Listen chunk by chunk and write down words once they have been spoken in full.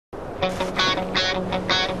Let's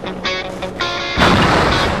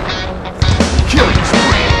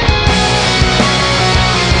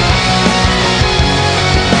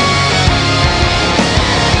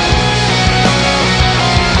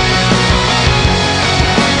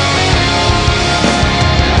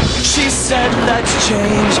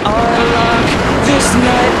change our luck. This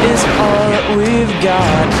night is all that we've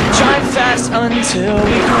got. Drive fast until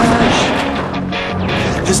we crash.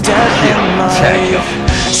 There's death in life.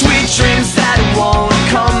 Sweet dreams that won't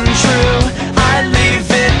come true. I leave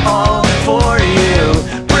it all for you.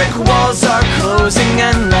 Brick walls are closing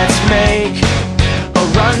and let's make a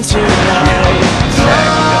run tonight.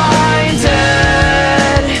 Blinded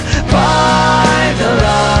by the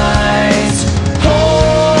lights,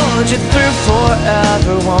 hold you through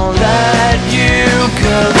forever, won't let you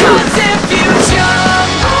go.